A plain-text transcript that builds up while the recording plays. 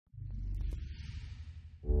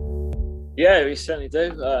Yeah, we certainly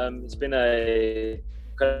do. It's been a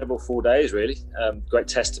incredible 4 days, really. Great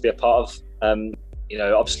test to be a part of.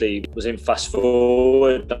 Obviously was in fast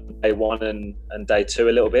forward on day one and day two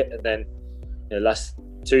a little bit, and then last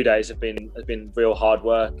 2 days have been real hard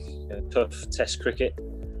work, tough test cricket.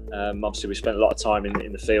 Obviously we spent a lot of time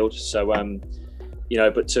in the field, so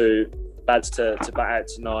but to bat out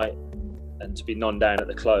tonight and to be non-down at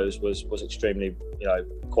the close was extremely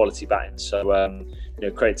quality batting. So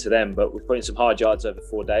credit to them. But we're putting some hard yards over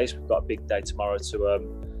 4 days. We've got a big day tomorrow to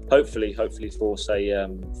hopefully force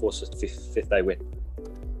a fifth day win.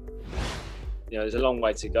 There's a long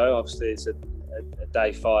way to go. Obviously, it's a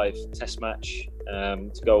day 5 test match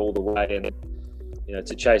to go all the way, and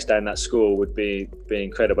to chase down that score would be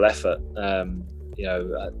incredible effort.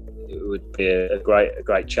 It would be a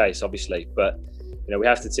great chase, obviously, but we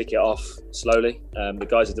have to tick it off slowly. The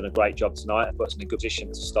guys have done a great job tonight, put us in a good position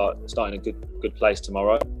to start in a good place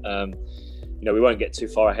tomorrow. We won't get too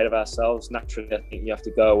far ahead of ourselves. Naturally, I think you have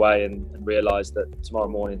to go away and realise that tomorrow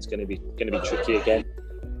morning is going to be tricky again.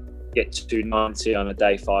 Get to 90 on a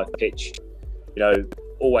day 5 pitch,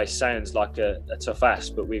 always sounds like a tough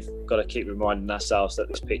ask, but we've got to keep reminding ourselves that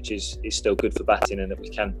this pitch is still good for batting, and that we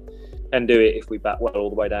can do it if we bat well all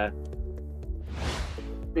the way down.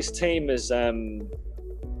 This team has done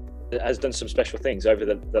some special things over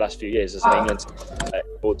the last few years as an England,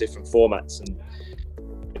 all different formats, and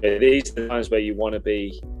these are the times where you want to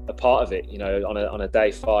be a part of it. On a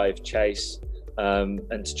day 5 chase,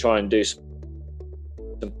 and to try and do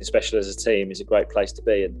something special as a team is a great place to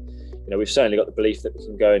be. And we've certainly got the belief that we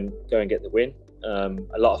can go and get the win.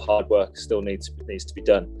 A lot of hard work still needs to be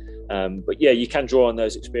done. But yeah, you can draw on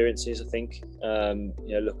those experiences, I think.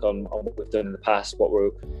 Look on what we've done in the past, what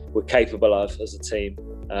we're capable of as a team.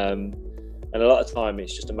 And a lot of time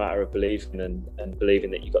it's just a matter of believing and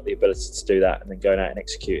believing that you've got the ability to do that, and then going out and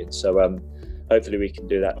executing. So hopefully we can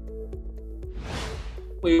do that.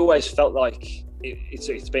 We always felt like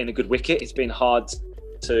it's been a good wicket. It's been hard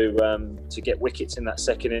to get wickets in that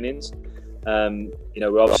second innings.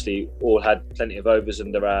 We obviously all had plenty of overs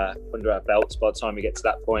under our belts by the time we get to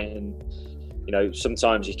that point, and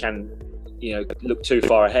sometimes you can look too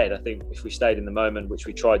far ahead. I think if we stayed in the moment, which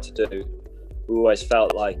we tried to do, we always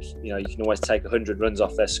felt like you can always take 100 runs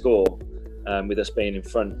off their score, with us being in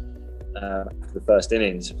front for the first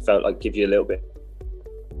innings. It felt like give you a little bit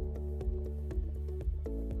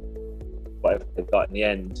whatever they got in the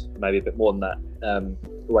end, maybe a bit more than that.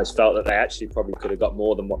 Always felt that they actually probably could have got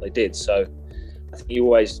more than what they did. So I think you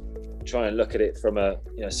always try and look at it from a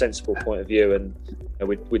sensible point of view, and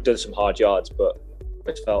we'd done some hard yards, but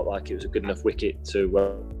it felt like it was a good enough wicket to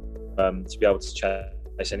be able to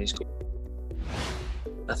chase any score.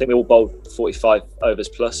 I think we all bowled 45 overs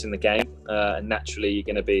plus in the game, and naturally you're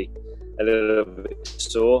going to be a little bit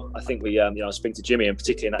sore. I think I was speaking to Jimmy, and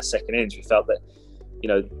particularly in that second innings, we felt that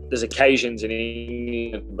there's occasions in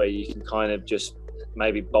England where you can kind of just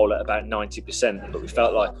maybe bowl at about 90%, but we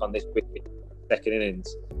felt like on this second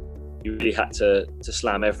innings you really had to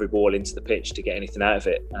slam every ball into the pitch to get anything out of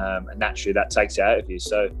it, and naturally that takes it out of you.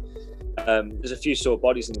 So there's a few sore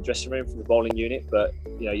bodies in the dressing room from the bowling unit, but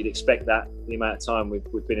you'd expect that the amount of time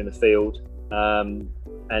we've been in the field, and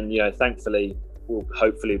thankfully we'll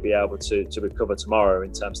hopefully be able to recover tomorrow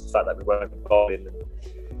in terms of the fact that we won't be bowling,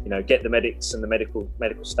 and get the medics and the medical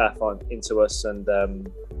staff on into us, and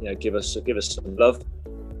give us some love,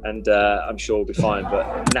 and I'm sure we'll be fine.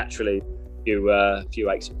 But naturally, a few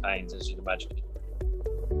aches and pains, as you'd imagine.